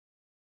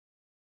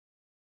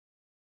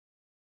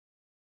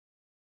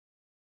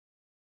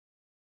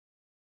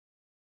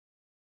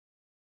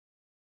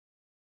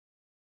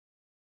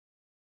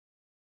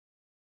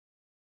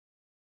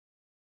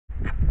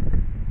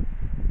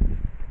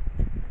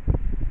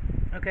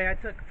Okay, I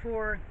took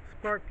 4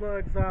 spark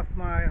plugs off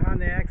my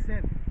Honda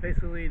Accent.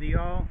 Basically, they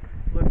all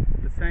look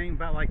the same,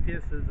 about like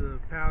this, as a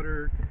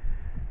powdered,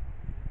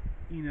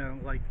 you know,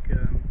 like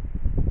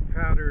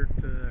powdered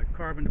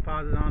carbon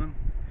deposit on them.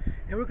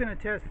 And we're going to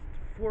test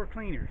 4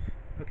 cleaners.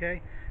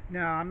 Okay,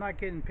 now I'm not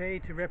getting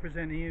paid to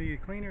represent any of these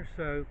cleaners,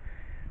 so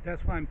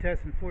that's why I'm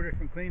testing 4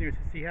 different cleaners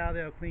to see how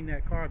they'll clean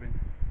that carbon.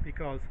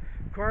 Because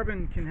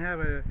carbon can have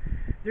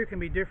there can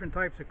be different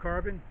types of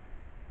carbon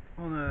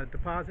on a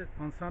deposit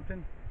on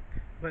something.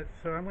 But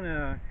so I'm going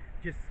to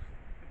just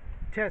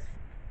test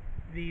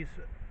these,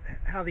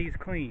 how these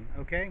clean.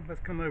 Okay, let's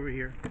come over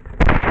here.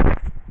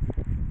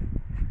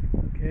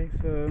 Okay,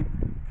 so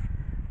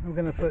I'm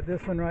going to put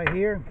this one right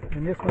here,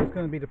 and this one's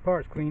going to be the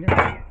parts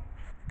cleaner.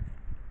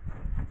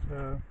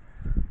 So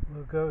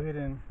we'll go ahead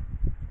and,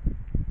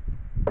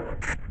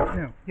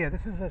 no, yeah,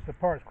 this is just the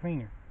parts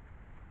cleaner.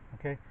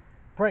 Okay,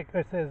 brake,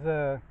 it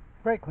says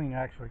brake cleaner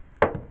actually.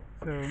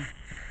 So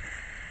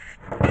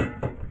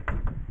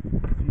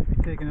seems to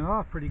be taking it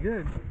off pretty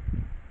good.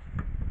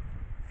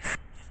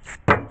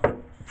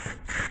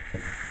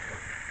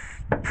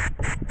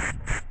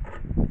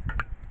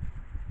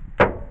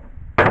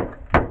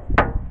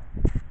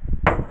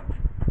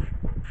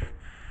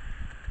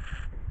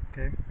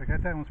 Okay, so I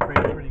got that one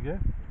sprayed pretty good.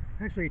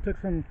 Actually, it took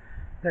some,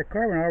 that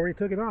carbon already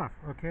took it off.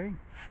 Okay,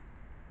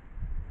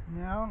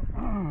 now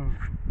I'm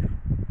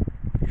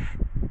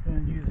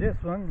going to use this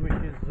one,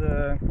 which is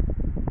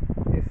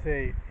it's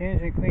a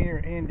engine cleaner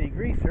and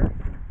degreaser.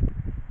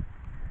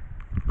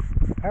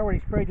 I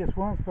already sprayed this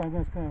once, but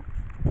I'm just going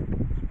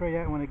to spray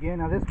that one again.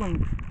 Now this one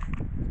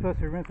is supposed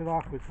to rinse it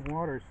off with some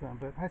water or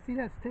something, but I see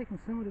that's taking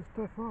some of this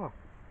stuff off.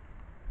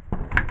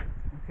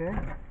 Okay,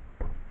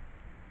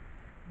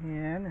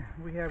 and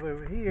we have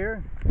over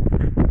here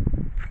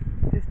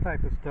this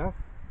type of stuff.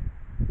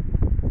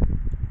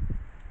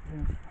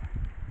 Yeah.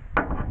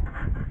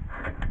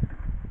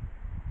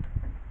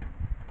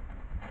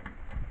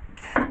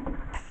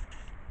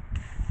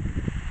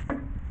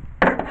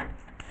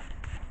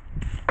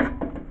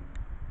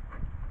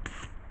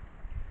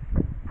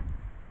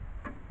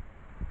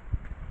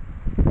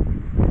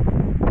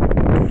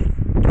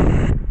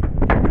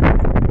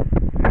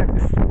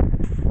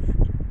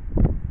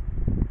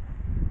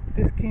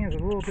 This can's a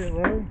little bit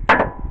low.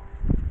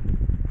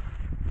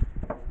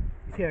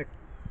 Yeah,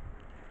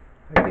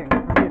 I'm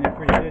getting it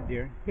pretty good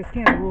there. This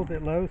can's a little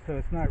bit low, so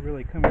it's not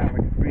really coming out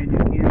like a brand new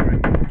can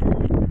right,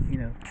 you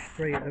know,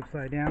 spray it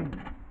upside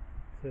down.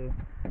 So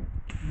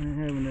I'm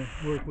having to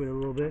work with it a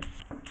little bit.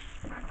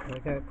 So I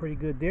got it pretty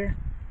good there.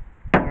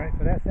 Alright,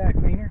 so that's that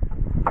cleaner.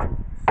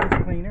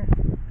 This cleaner.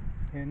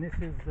 And this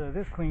is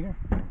this cleaner.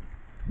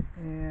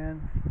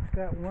 And I've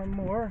got one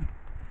more.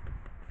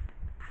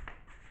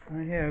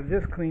 I have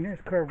this cleaner,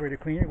 it's carburetor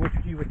cleaner, which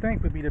you would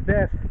think would be the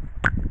best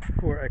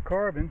for a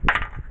carbon.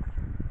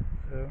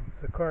 So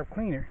it's a carb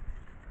cleaner.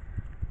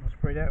 I'll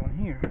spray that one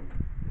here.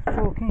 It's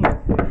full can,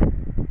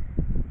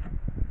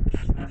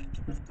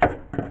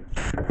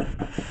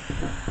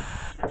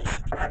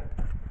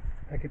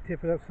 I could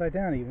tip it upside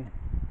down even.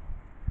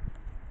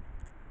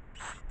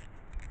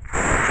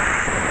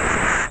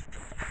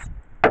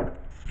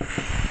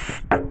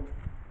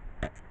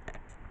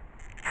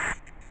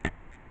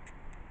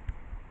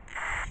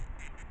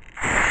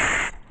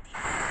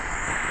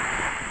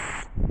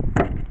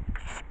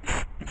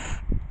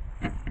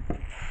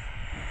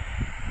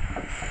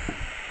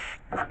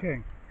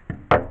 Okay,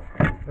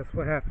 that's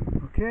what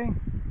happened. Okay,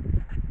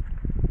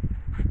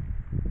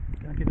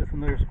 I'll give this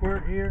another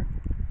squirt here.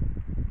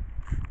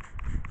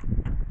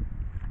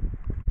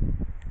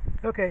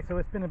 Okay, so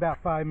it's been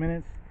about 5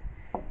 minutes,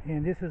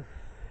 and this is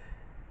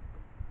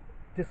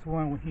this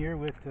one here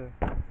with the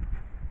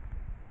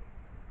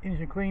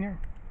engine cleaner.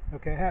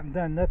 Okay, I haven't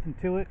done nothing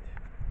to it.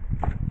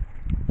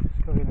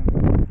 Just go ahead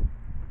and,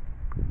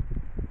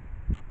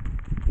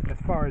 as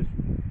far as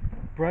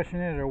brushing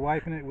it or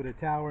wiping it with a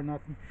towel or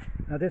nothing.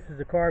 Now this is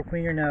a carb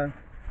cleaner. Now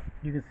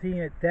you can see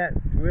it, that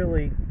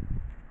really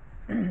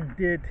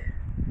did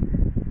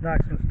knock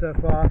some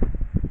stuff off.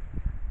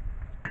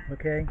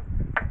 Okay,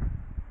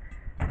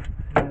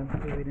 and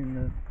go ahead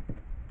and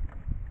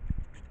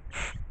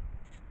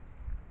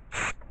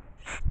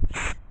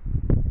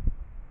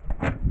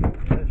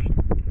that's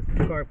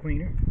the carb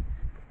cleaner.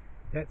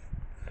 That's,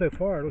 so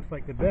far, it looks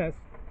like the best.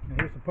 Now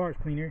here's the parts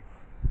cleaner.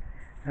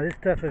 Now this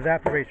stuff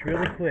evaporates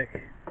really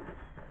quick.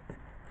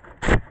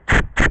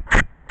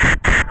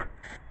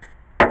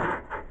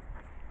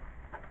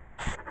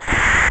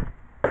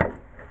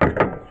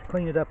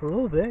 Clean it up a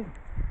little bit.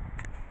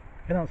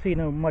 I don't see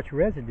no much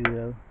residue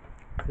though,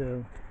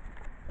 so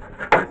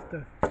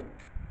this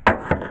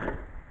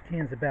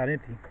can's about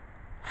empty.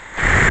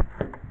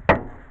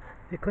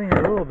 You clean it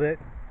a little bit,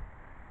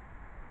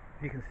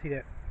 you can see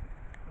that.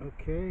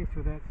 Okay,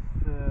 so that's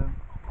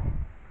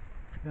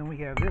then we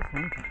have this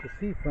one, the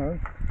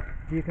seafoam.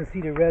 You can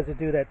see the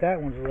residue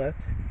that one's left.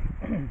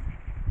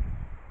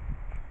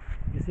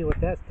 You see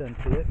what that's done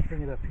to it.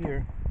 Bring it up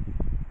here.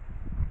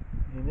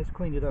 And this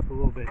cleaned it up a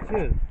little bit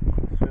too.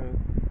 So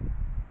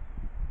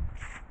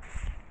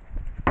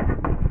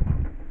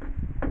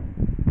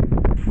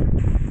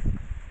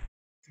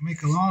To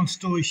make a long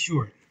story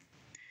short,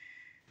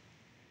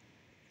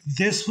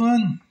 this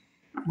one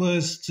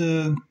was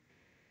the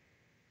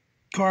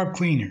carb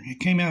cleaner. It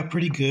came out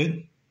pretty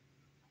good.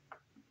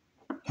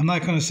 I'm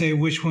not going to say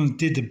which one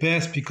did the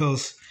best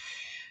because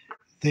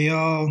they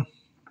all, are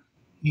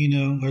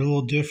a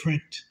little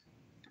different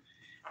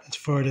as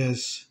far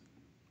as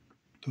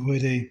the way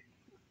they,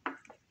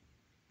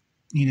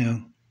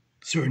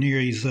 certain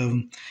areas of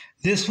them.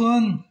 This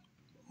one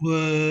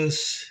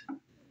was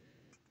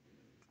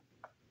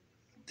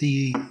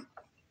the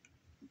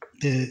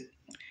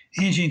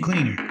engine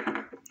cleaner.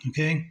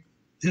 Okay,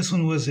 this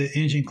one was the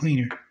engine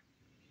cleaner.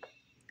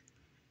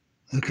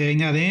 Okay,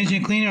 now the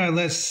engine cleaner I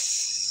let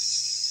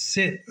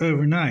sit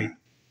overnight.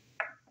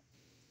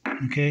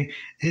 Okay,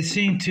 it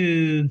seemed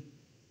to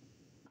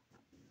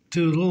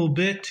do a little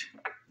bit,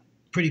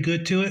 pretty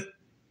good to it,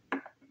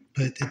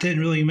 but it didn't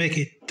really make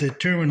it the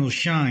terminal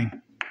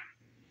shine.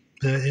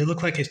 It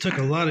looked like it took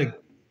a lot of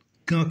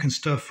gunk and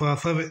stuff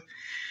off of it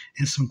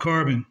and some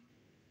carbon.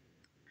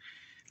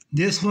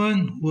 This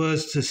one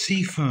was the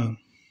seafoam.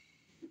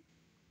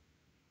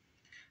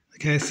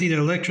 Okay, see the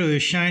electrode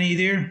is shiny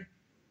there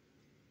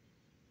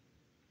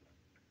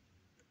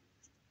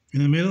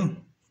in the middle?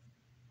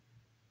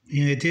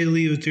 And it did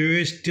leave, there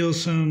is still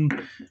some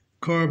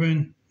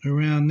carbon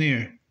around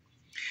there.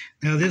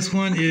 Now this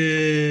one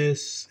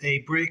is a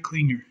brake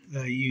cleaner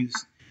that I used.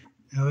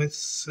 Now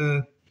it's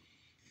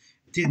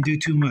didn't do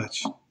too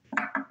much.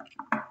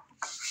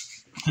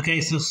 Okay,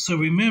 so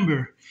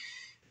remember,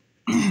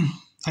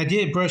 I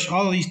did brush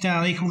all of these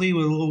down equally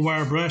with a little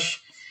wire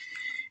brush.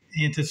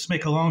 And to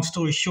make a long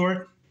story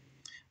short,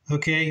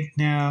 okay,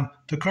 now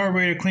the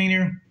carburetor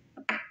cleaner,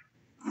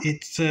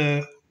 it's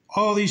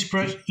all these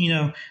brush,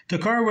 the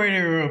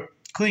carburetor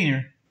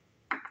cleaner,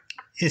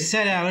 it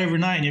sat out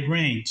overnight and it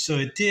rained, so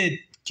it did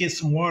get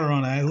some water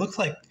on it. It looked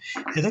like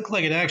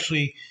it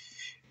actually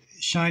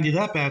shined it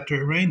up after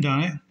it rained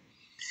on it.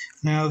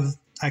 Now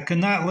I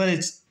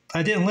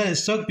didn't let it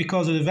soak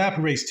because it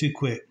evaporates too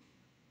quick.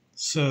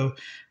 So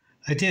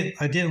I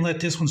didn't let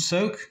this one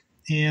soak,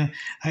 and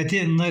I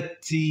didn't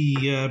let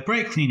the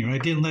brake cleaner, I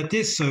didn't let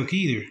this soak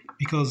either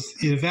because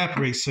it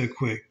evaporates so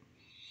quick.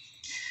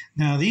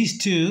 Now these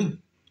two,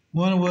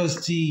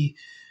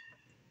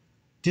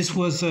 this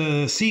was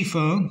a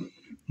seafoam.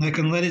 I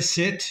can let it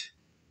sit,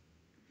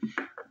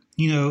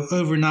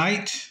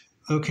 overnight,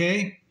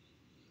 okay?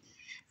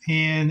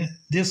 And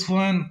this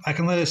one, I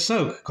can let it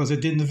soak because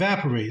it didn't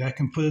evaporate. I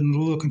can put it in a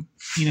little,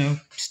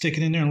 stick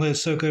it in there and let it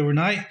soak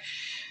overnight.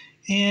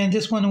 And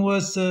this one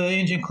was the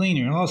engine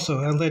cleaner.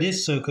 Also, I let it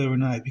soak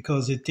overnight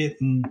because it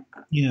didn't,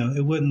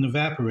 it wouldn't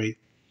evaporate.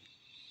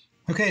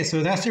 Okay,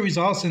 so that's the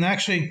results. And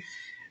actually,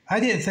 I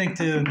didn't think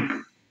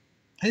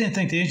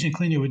the engine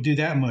cleaner would do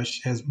that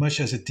much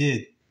as it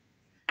did.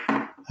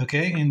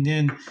 Okay, and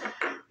then,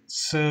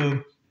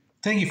 so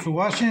thank you for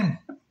watching.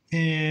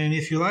 And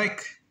if you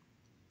like,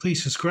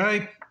 please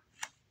subscribe.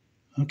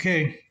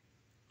 Okay,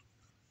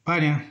 bye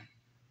now.